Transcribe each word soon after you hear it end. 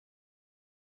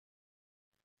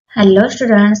Hello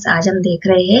students, आज हम देख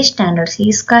रहे हैं स्टैंडर्ड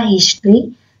 6 का history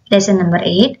lesson number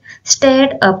 8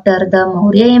 state after the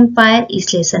Maurya empire.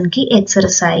 इस लेसन की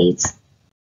exercise.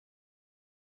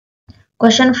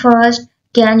 Question first,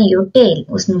 can you tell?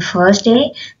 उसमें फर्स्ट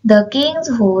है the Kings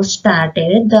who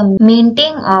started the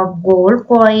minting of gold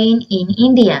coin in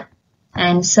India.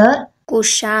 Answer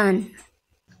Kushan.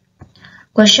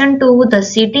 Question to, the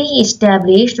city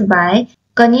established bye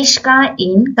Kanishka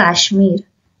in Kashmir.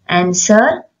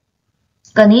 Answer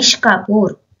Kanishkapur.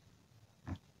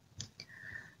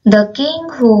 The king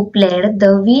who played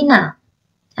the veena.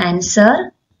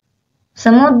 Answer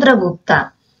Samudragupta.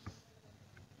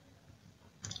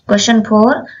 Question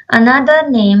 4. Another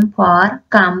name for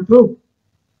Kamrup.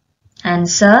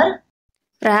 Answer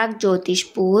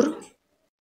Pragjyotishpur.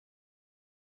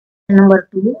 Number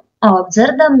 2.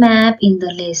 Observe the map in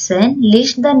the lesson.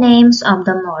 List the names of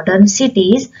the modern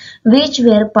cities which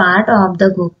were part of the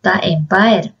Gupta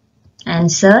Empire.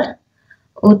 Answer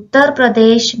Uttar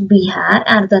Pradesh, Bihar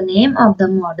are the name of the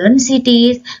modern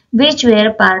cities which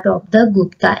were part of the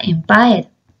Gupta Empire.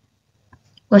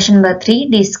 Question number 3.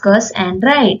 Discuss and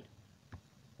write.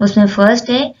 उसमें first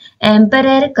है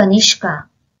Emperor Kanishka.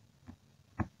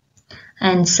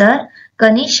 Answer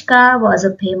Kanishka was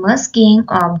a famous king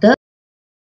of the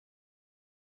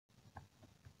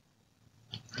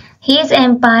His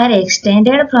empire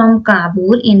extended from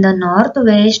Kabul in the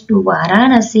northwest to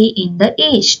Varanasi in the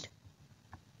east.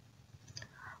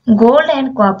 Gold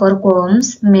and copper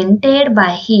combs minted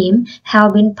by him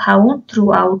have been found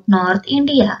throughout North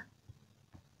India.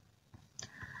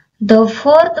 The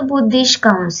fourth Buddhist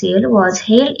council was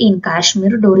held in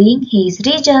Kashmir during his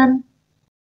reign.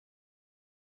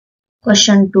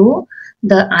 Question 2.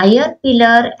 The iron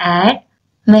pillar at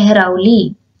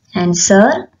Mehrauli.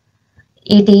 Answer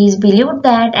It is believed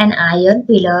that an iron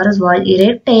pillar was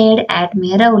erected at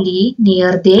Mehrauli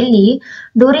near Delhi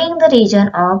during the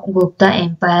reign of Gupta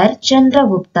Empire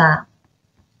Chandragupta.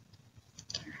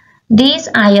 This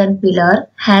iron pillar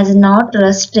has not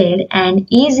rusted and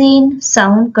is in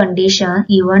sound condition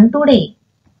even today.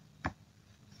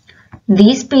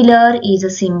 This pillar is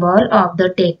a symbol of the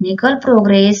technical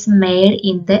progress made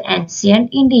in the ancient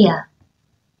India.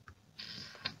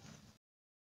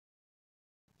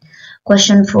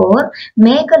 Question 4.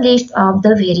 Make a list of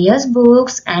the various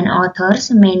books and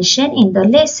authors mentioned in the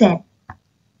lesson.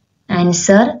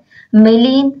 Answer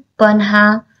Milind,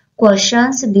 Panha.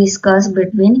 Questions discussed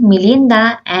between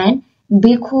Milinda and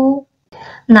Bhikkhu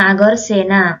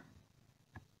Nagarsena.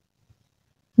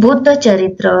 Buddha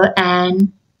Charitra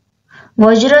and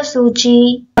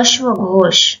Vajrasuchi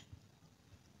Ashwaghosh.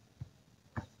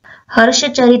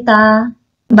 Harshacharita,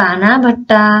 Bana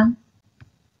Bhatta.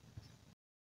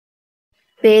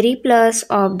 Periplus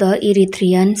of the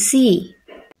Erythraean Sea.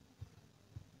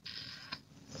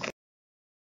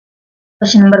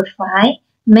 Question number 5.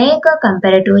 Make a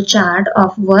comparative chart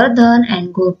of Vardhan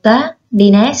and Gupta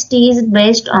dynasties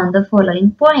based on the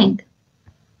following point.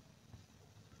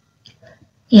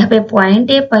 यहाँ पे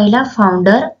point है पहला,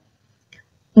 founder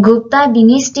Gupta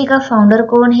dynasty का founder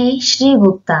कौन है? श्री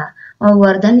गुप्ता। और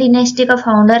Vardhan dynasty का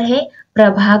founder है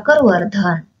Prabhakar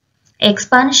Vardhan.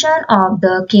 Expansion of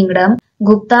the kingdom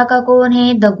Gupta का कौन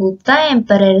है? The Gupta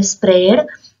empire spread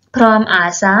from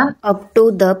Assam up to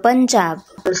the Punjab.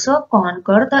 Also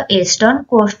conquered the eastern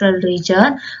coastal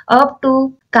region up to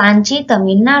Kanchi,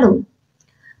 Tamil Nadu.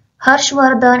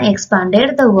 Harshvardhan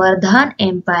expanded the Vardhan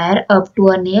Empire up to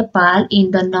Nepal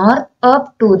in the north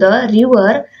up to the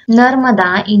river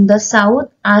Narmada in the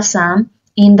south, Assam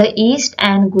in the east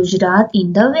and Gujarat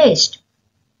in the west.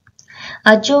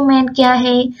 Achievement क्या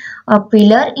है? A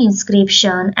pillar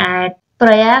inscription at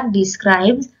Prayag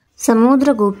describes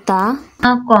Samudragupta a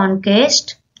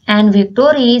conquest and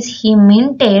victories. He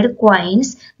minted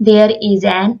coins. There is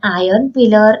an iron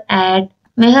pillar at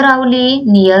Mehrauli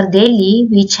near Delhi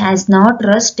which has not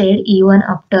rusted even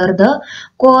after the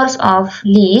course of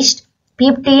least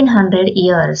 1500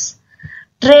 years.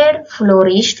 Trade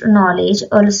flourished, knowledge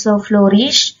also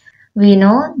flourished. We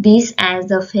know this as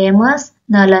the famous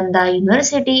Nalanda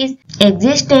universities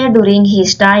existed during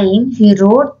his time. He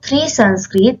wrote 3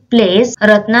 Sanskrit plays,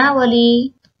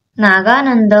 Ratnavali,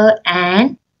 Nagananda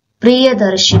and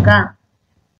Priyadarshika.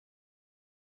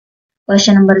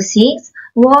 Question number 6.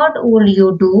 What would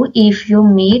you do if you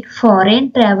meet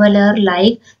foreign traveler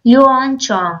like Yuan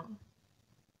Chong?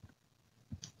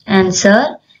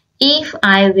 Answer If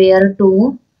I were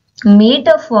to meet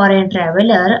a foreign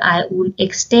traveler, I would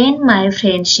extend my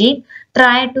friendship,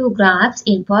 try to grasp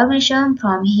information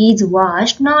from his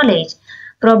vast knowledge.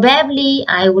 Probably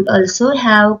I would also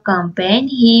have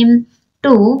accompanied him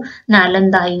to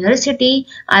Nalanda University.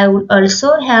 I would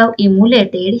also have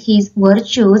emulated his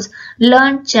virtues,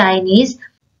 learned Chinese,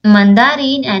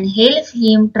 Mandarin, and helped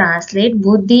him translate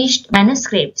Buddhist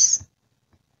manuscripts.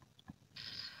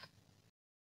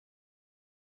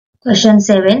 Question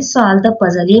 7 solve the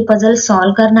puzzle. ये puzzle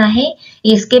solve करना है।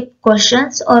 इसके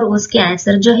questions और उसके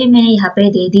answer जो है मैंने यहाँ पे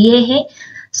दे दिए हैं।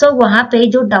 सो वहां पे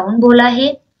जो डाउन बोला है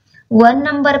 1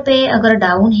 नंबर पे अगर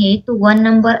डाउन है तो 1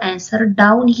 नंबर आंसर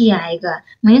डाउन ही आएगा,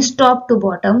 मीन्स टॉप टू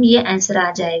बॉटम ये आंसर आ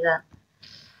जाएगा।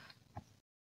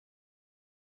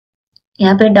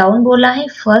 यहाँ पे डाउन बोला है।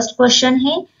 फर्स्ट क्वेश्चन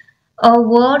है a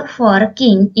word for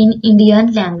king in Indian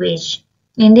language.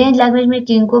 Indian language में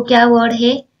किंग को क्या वर्ड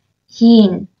है?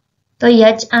 हीन। तो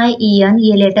HIEN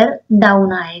ये लेटर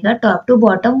डाउन आएगा टॉप टू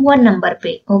बॉटम 1 नंबर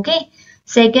पे। ओके।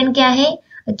 सेकंड क्या है?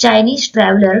 चाइनीज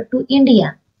ट्रेवलर टू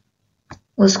इंडिया,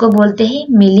 उसको बोलते हैं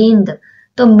मिलिंद।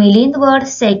 तो Milind word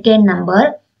second number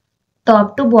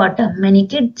top to bottom यानी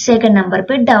कि सेकेंड नंबर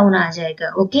पे डाउन आ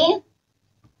जाएगा। ओके।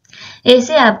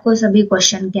 ऐसे आपको सभी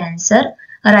क्वेश्चन के आंसर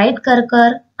राइट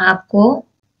कर आपको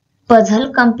पजल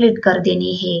कंप्लीट कर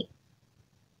देनी है।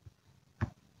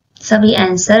 सभी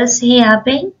आंसर्स है यहाँ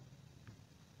पे।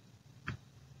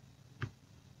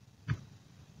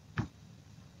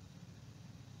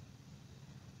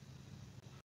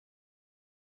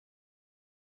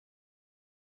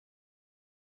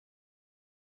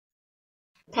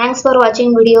 Thanks for watching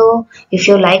video. If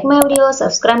you like my video,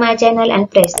 subscribe my channel and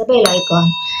press the bell icon.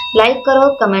 Like करो,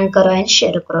 कमेंट करो एंड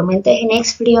शेयर करो। मिलते हैं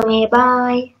नेक्स्ट वीडियो में।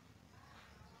 बाय।